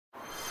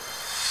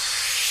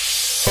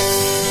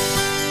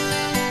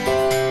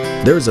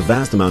There is a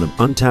vast amount of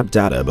untapped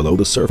data below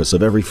the surface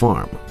of every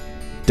farm.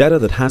 Data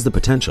that has the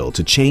potential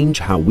to change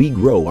how we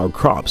grow our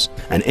crops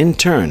and, in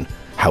turn,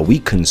 how we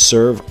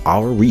conserve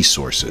our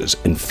resources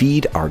and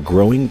feed our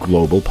growing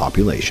global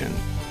population.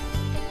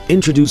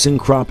 Introducing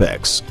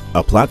CropX,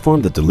 a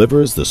platform that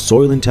delivers the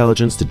soil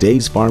intelligence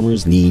today's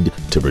farmers need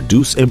to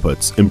reduce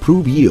inputs,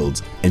 improve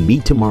yields, and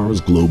meet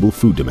tomorrow's global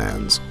food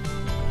demands.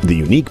 The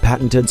unique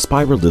patented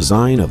spiral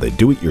design of the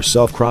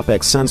do-it-yourself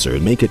CropX sensor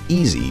make it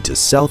easy to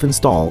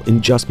self-install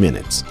in just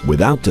minutes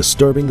without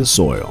disturbing the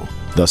soil,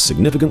 thus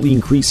significantly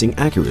increasing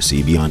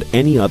accuracy beyond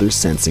any other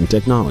sensing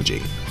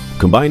technology.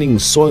 Combining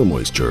soil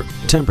moisture,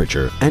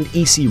 temperature, and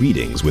EC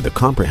readings with a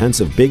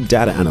comprehensive big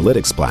data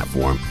analytics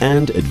platform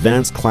and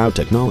advanced cloud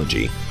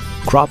technology,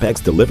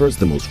 CropX delivers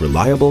the most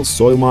reliable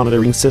soil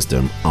monitoring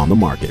system on the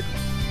market.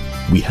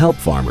 We help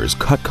farmers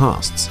cut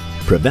costs,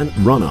 prevent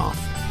runoff,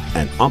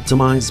 and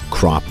optimize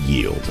crop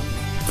yield.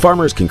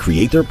 Farmers can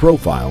create their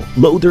profile,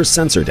 load their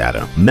sensor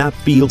data, map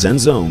fields and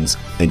zones,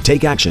 and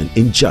take action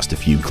in just a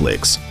few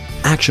clicks.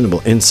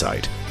 Actionable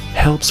insight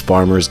helps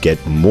farmers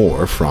get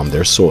more from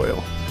their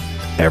soil.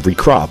 Every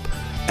crop,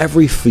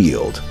 every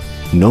field,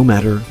 no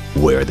matter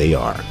where they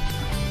are.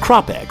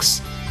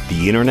 CropX,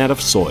 the Internet of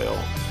Soil.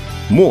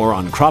 More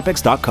on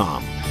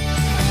CropX.com.